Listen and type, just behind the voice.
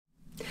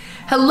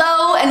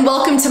Hello and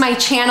welcome to my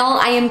channel.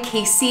 I am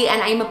Casey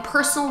and I'm a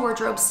personal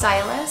wardrobe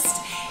stylist.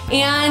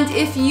 And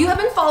if you have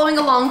been following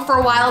along for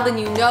a while, then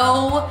you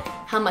know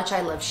how much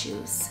I love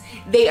shoes.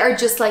 They are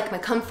just like my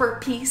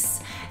comfort piece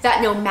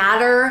that no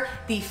matter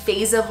the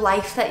phase of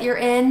life that you're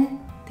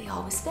in, they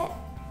always fit,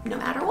 no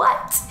matter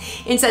what.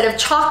 Instead of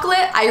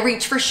chocolate, I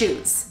reach for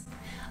shoes.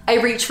 I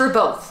reach for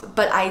both,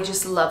 but I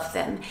just love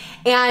them.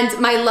 And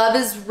my love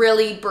is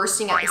really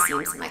bursting at the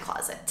seams in my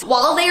closet.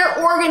 While they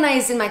are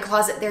organized in my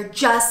closet, they're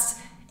just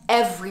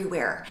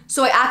everywhere.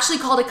 So I actually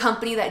called a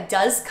company that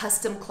does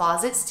custom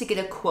closets to get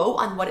a quote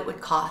on what it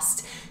would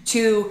cost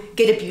to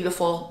get a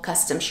beautiful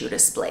custom shoe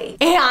display.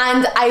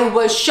 And I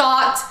was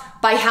shocked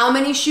by how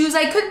many shoes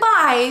I could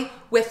buy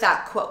with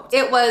that quote.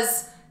 It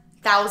was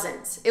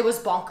thousands. It was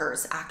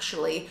bonkers,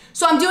 actually.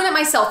 So I'm doing it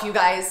myself, you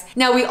guys.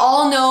 Now, we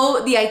all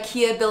know the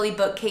Ikea Billy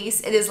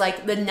Bookcase. It is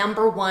like the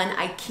 #1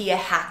 Ikea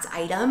hacked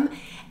item,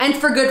 and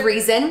for good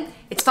reason.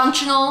 It's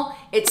functional,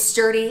 it's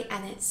sturdy,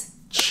 and it's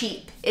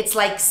cheap. It's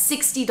like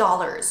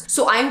 $60.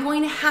 So I'm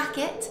going to hack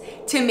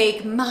it to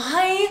make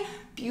my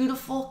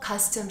beautiful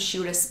custom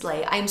shoe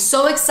display. I'm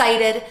so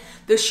excited.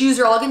 The shoes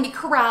are all gonna be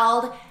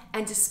corralled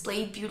and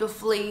displayed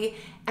beautifully,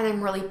 and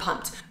I'm really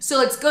pumped. So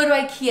let's go to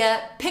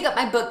Ikea, pick up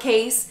my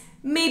bookcase,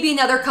 maybe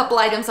another couple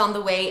items on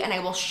the way, and I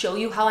will show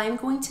you how I'm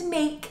going to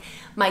make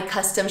my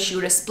custom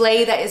shoe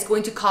display that is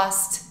going to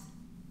cost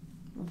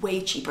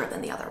way cheaper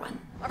than the other one.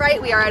 All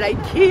right, we are at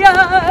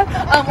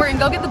Ikea. We're gonna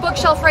go get the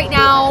bookshelf right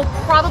now,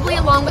 probably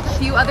along with a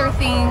few other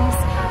things.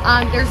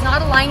 There's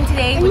not a line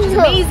today, which is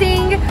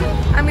amazing.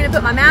 I'm gonna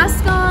put my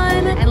mask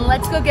on and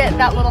let's go get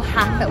that little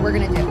hack that we're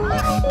gonna do.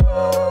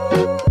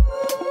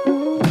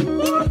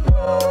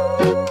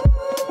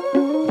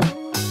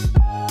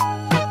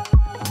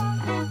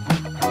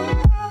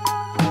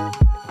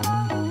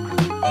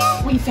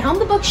 We found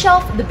the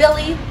bookshelf, the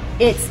Billy.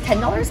 It's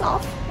 $10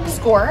 off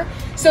score.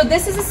 So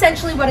this is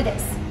essentially what it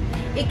is.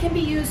 It can be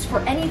used for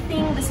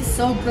anything. This is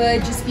so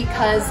good just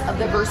because of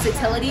the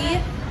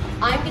versatility.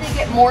 I'm gonna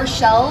get more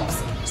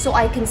shelves so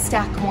I can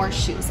stack more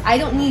shoes. I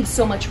don't need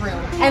so much room.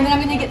 And then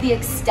I'm gonna get the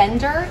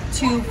extender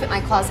to fit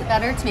my closet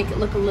better to make it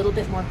look a little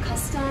bit more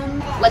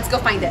custom. Let's go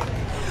find it.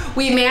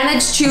 We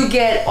managed to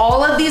get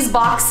all of these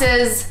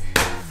boxes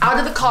out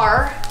of the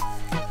car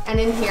and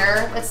in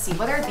here. Let's see,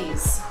 what are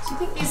these? Do you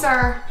think these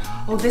are,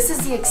 oh, this is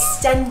the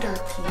extender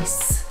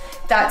piece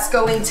that's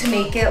going to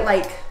make it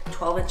like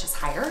 12 inches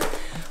higher,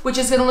 which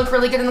is gonna look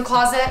really good in the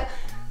closet.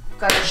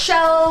 Got our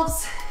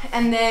shelves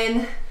and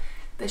then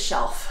the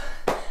shelf.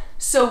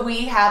 So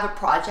we have a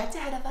project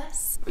ahead of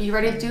us. Are you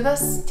ready to do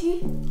this,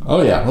 T?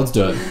 Oh yeah, let's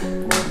do it.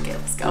 Okay,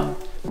 let's go.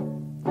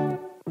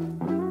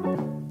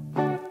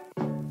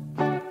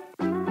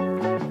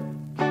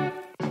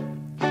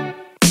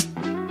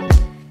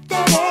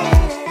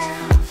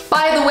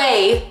 By the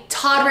way,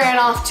 Todd ran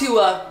off to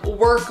a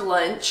work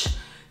lunch,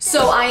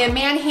 so I am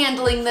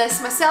manhandling this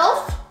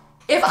myself.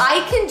 If I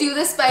can do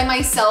this by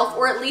myself,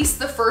 or at least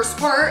the first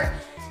part,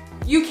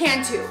 you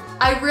can too.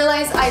 I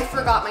realize I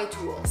forgot my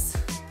tools.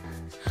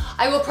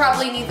 I will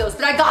probably need those,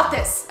 but I got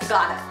this. I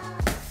got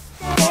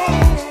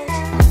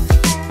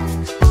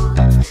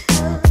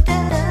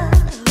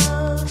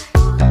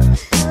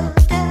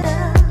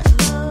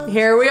it.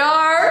 Here we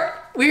are.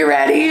 We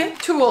ready?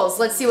 Tools,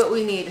 let's see what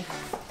we need.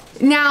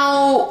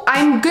 Now,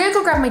 I'm gonna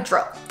go grab my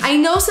drill. I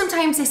know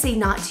sometimes they say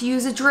not to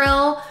use a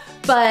drill,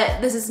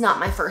 but this is not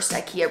my first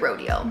Ikea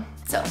rodeo.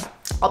 So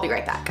I'll be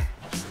right back.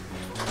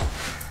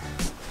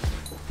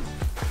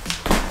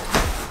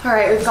 All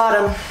right, we've got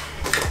them.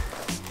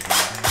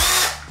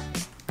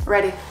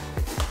 Ready.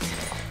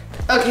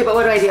 Okay, but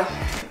what do I do?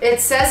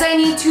 It says I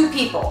need 2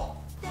 people.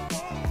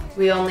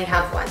 We only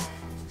have 1.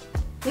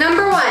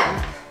 Number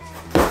 1.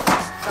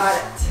 Got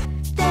it.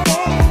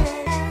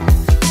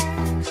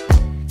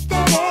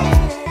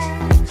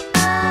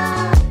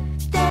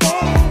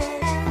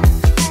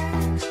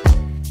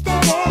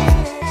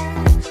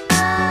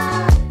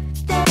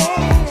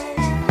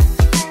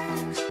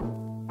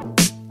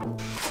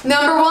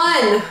 Number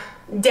 1,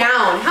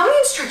 down. How many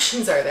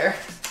instructions are there?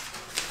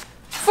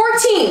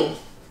 14.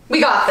 We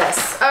got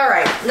this. All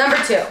right, number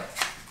 2.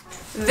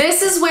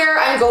 This is where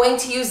I'm going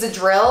to use the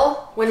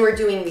drill when we're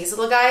doing these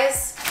little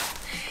guys.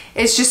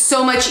 It's just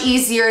so much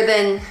easier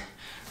than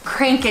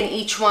cranking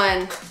each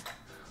one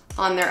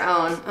on their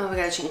own. Oh, we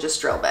gotta change this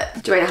drill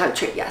bit. Do I know how to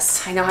change?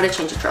 Yes, I know how to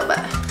change a drill bit.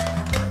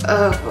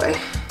 Oh boy.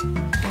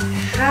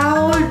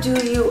 How do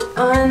you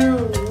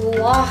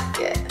unlock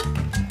it?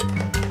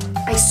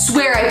 I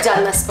swear I've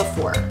done this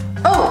before.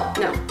 Oh,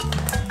 no,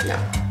 no.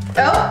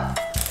 Oh,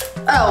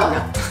 oh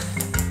no.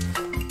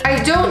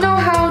 I don't know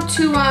how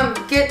to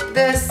get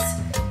this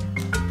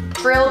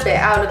drill bit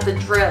out of the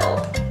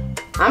drill.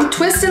 I'm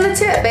twisting the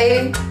tip,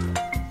 babe.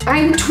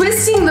 I'm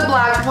twisting the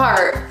black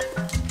part.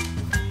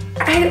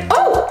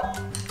 Oh,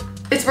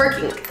 it's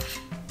working.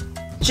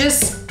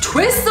 Just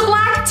twist the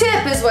black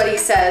tip is what he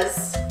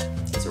says.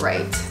 He's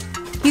right.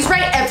 He's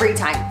right every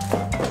time.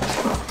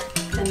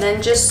 And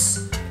then just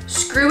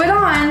screw it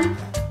on.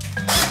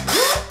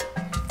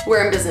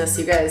 We're in business,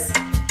 you guys.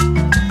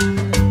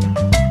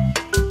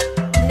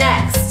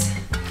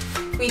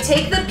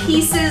 take the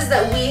pieces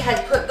that we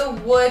had put the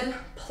wood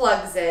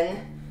plugs in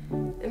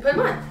and put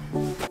them on.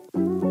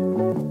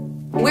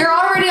 We're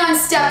already on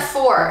step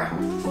 4.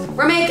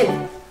 We're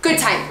making good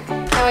time.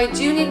 Now I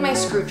do need my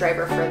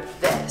screwdriver for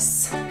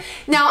this.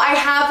 Now I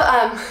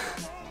have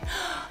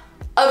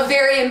a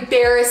very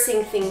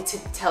embarrassing thing to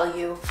tell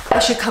you. I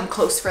should come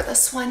close for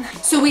this one.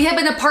 So we have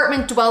been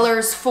apartment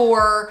dwellers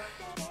for,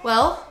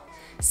 well,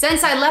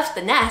 since I left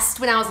the nest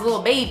when I was a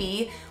little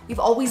baby. We've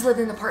always lived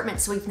in an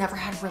apartment, so we've never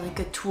had really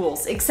good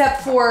tools,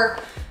 except for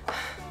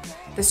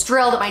this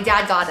drill that my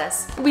dad got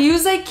us. We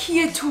use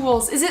Ikea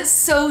tools. Is it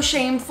so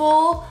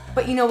shameful?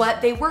 But you know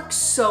what? They work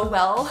so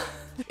well.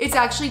 It's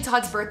actually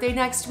Todd's birthday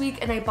next week,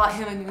 and I bought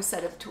him a new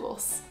set of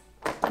tools.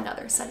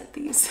 Another set of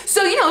these.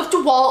 So, you know, if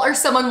DeWalt or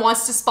someone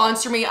wants to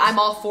sponsor me, I'm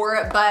all for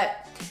it,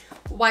 but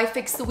why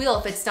fix the wheel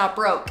if it's not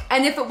broke?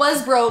 And if it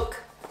was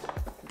broke,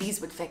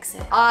 these would fix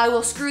it. I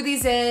will screw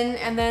these in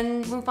and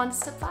then move on to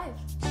step 5.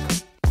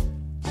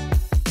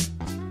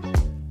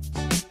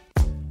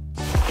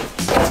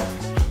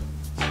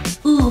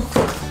 Ooh.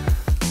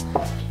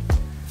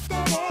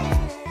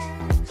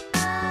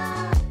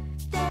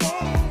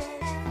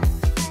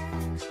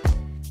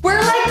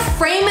 We're like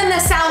framing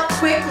this out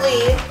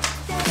quickly.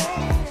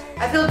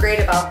 I feel great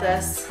about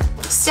this.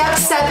 Step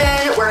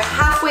 7, we're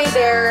halfway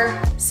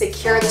there.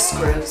 Secure the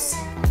screws.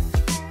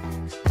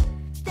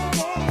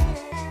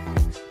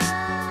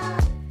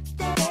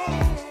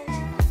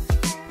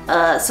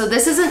 So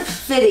this isn't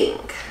fitting.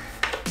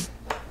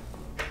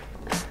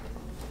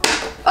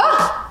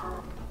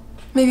 Oh!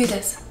 Maybe it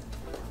is.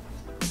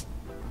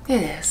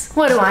 It is.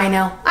 What do I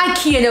know?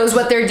 Ikea knows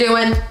what they're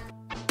doing.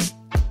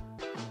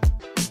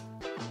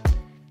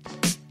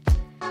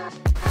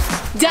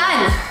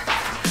 Done.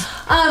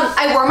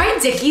 I wore my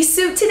Dickie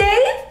suit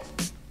today.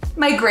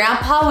 My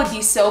grandpa would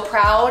be so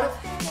proud.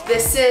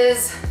 This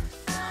is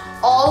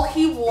all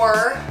he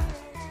wore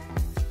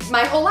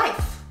my whole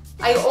life.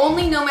 I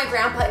only know my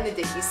grandpa in the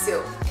Dickie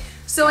suit.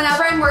 So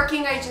whenever I'm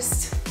working, I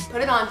just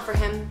put it on for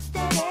him.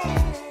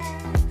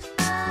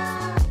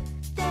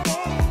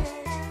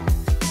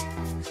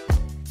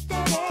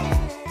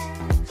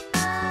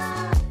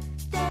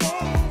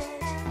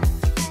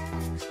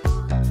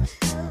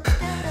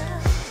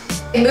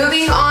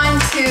 Moving on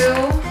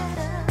to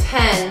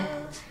 10.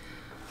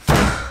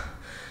 I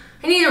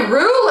need a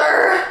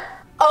ruler.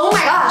 Oh my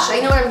gosh,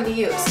 I know what I'm gonna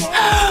use.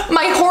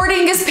 My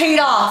hoarding is paid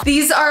off.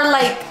 These are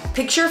like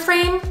picture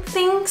frame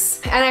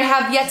things, and I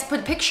have yet to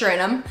put a picture in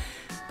them,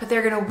 but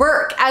they're gonna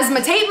work as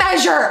my tape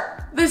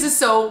measure. This is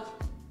so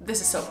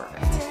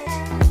perfect.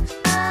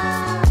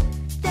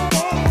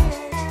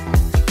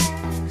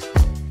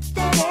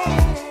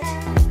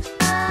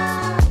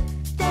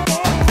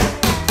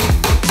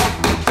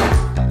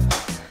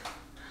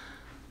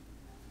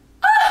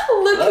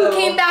 Who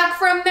came back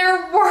from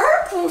their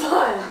work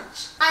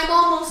lunch. I'm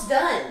almost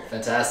done.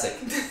 Fantastic.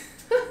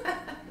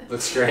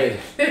 Looks great.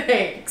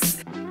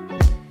 Thanks.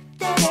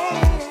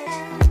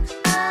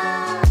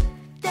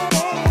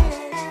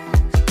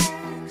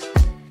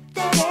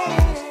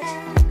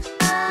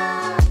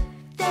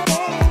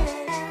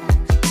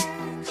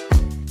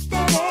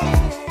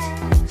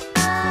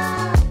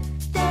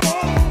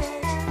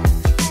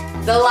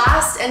 The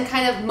last and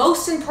kind of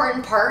most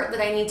important part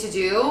that I need to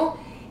do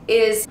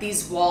is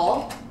these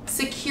wall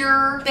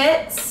secure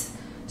bits.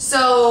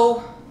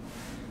 So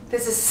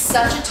this is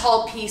such a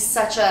tall piece,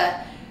 such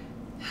a,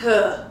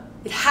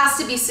 it has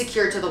to be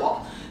secured to the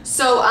wall.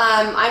 So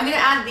I'm gonna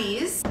add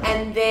these,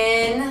 and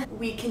then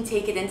we can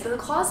take it into the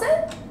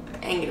closet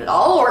and get it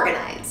all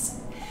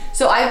organized.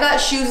 So I've got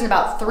shoes in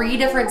about 3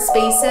 different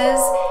spaces,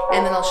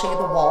 and then I'll show you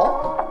the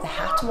wall, the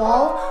hat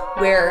wall,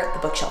 where the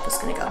bookshelf is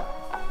gonna go.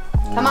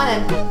 Come on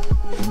in.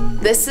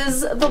 This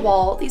is the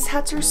wall. These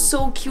hats are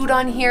so cute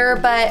on here,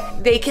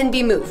 but they can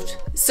be moved.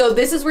 So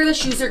this is where the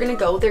shoes are gonna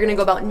go. They're gonna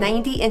go about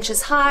 90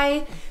 inches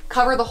high,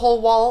 cover the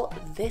whole wall.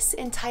 This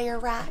entire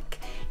rack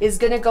is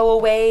gonna go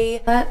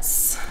away.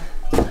 Let's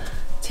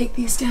take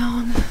these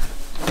down.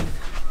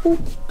 Ooh.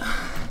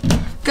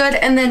 Good,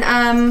 and then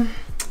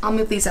I'll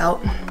move these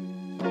out.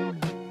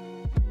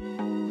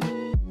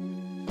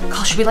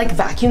 Gosh, should we like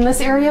vacuum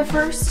this area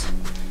first?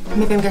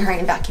 Maybe I'm gonna hurry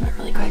and vacuum it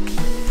really quick.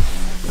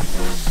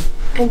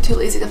 I'm too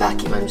lazy to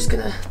vacuum. I'm just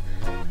gonna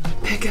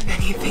pick up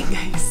anything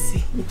I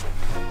see.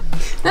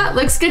 That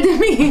looks good to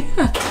me.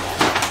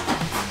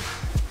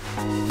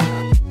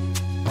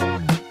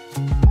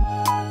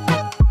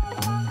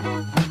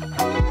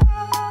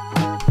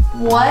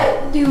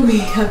 What do we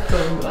have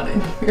going on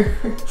in here?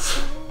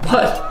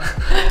 What?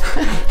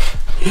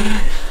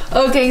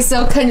 Okay,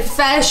 so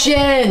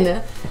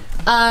confession.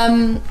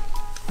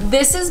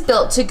 This is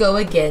built to go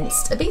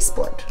against a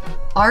baseboard.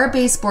 Our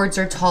baseboards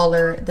are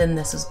taller than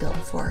this was built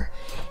for.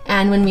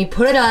 And when we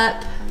put it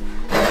up,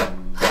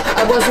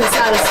 I wasn't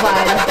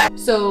satisfied.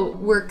 So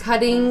we're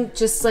cutting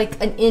just like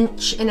 1.5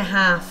 inches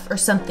or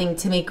something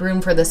to make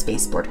room for this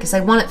baseboard because I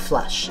want it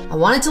flush. I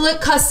want it to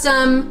look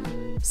custom.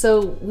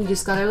 So we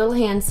just got our little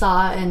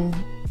handsaw and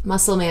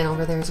Muscle man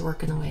over there is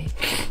working away.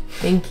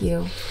 Thank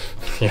you.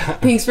 Yeah.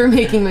 Thanks for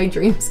making my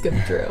dreams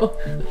come true.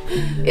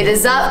 It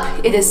is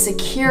up, it is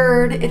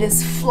secured, it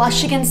is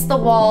flush against the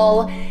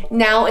wall.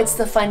 Now it's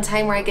the fun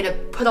time where I get to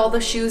put all the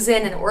shoes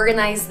in and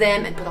organize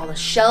them and put all the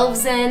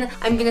shelves in.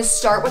 I'm gonna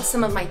start with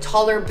some of my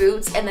taller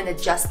boots and then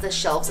adjust the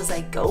shelves as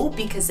I go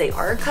because they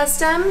are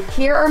custom.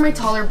 Here are my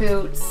taller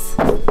boots.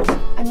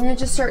 I'm gonna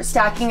just start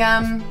stacking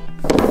them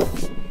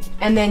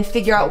and then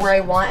figure out where I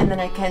want, and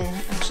then I can,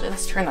 actually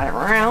let's turn that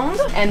around,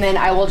 and then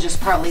I will just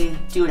probably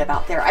do it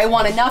about there. I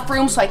want enough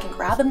room so I can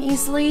grab them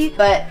easily,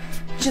 but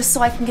just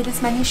so I can get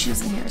as many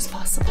shoes in here as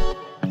possible.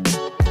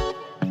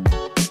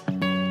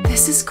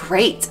 This is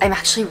great. I'm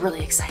actually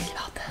really excited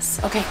about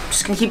this. Okay, I'm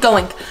just gonna keep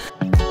going.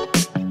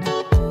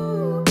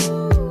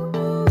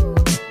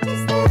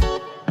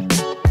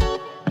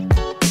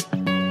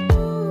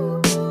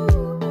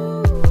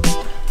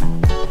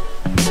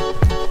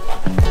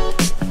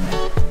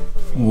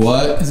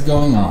 What is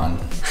going on?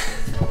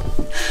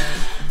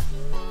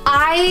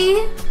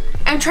 I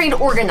am trying to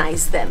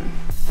organize them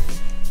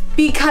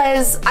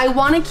because I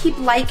want to keep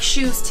like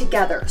shoes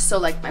together. So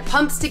like my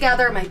pumps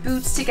together, my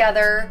boots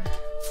together,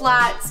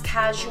 flats,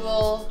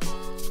 casual,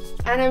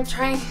 and I'm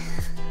trying,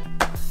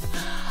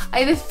 I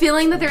have a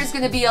feeling that there's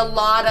going to be a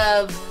lot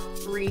of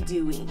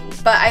redoing,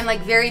 but I'm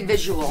like very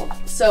visual.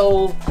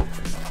 So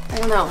I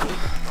don't know.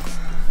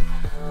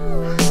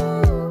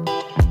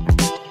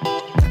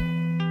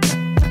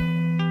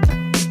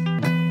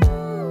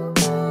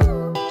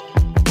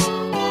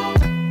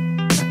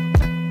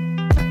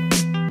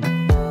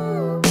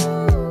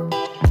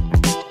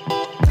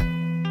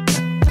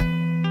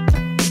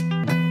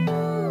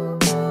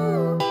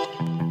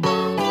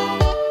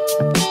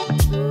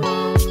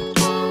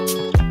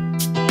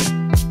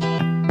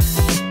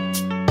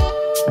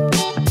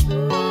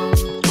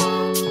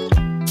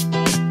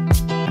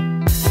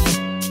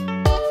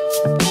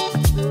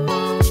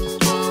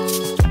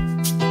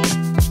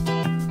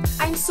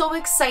 So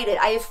excited.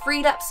 I have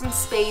freed up some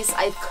space.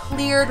 I've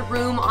cleared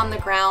room on the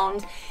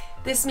ground.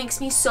 This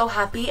makes me so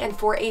happy, and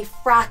for a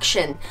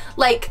fraction,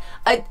 like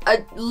a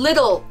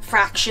little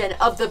fraction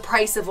of the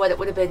price of what it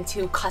would have been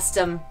to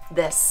custom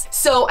this.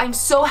 So I'm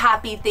so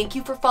happy. Thank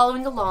you for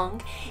following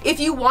along. If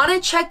you want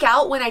to check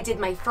out when I did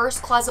my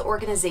first closet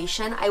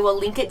organization, I will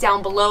link it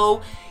down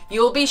below.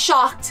 You'll be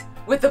shocked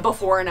with the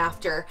before and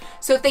after.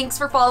 So thanks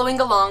for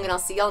following along, and I'll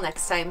see y'all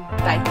next time.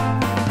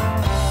 Bye.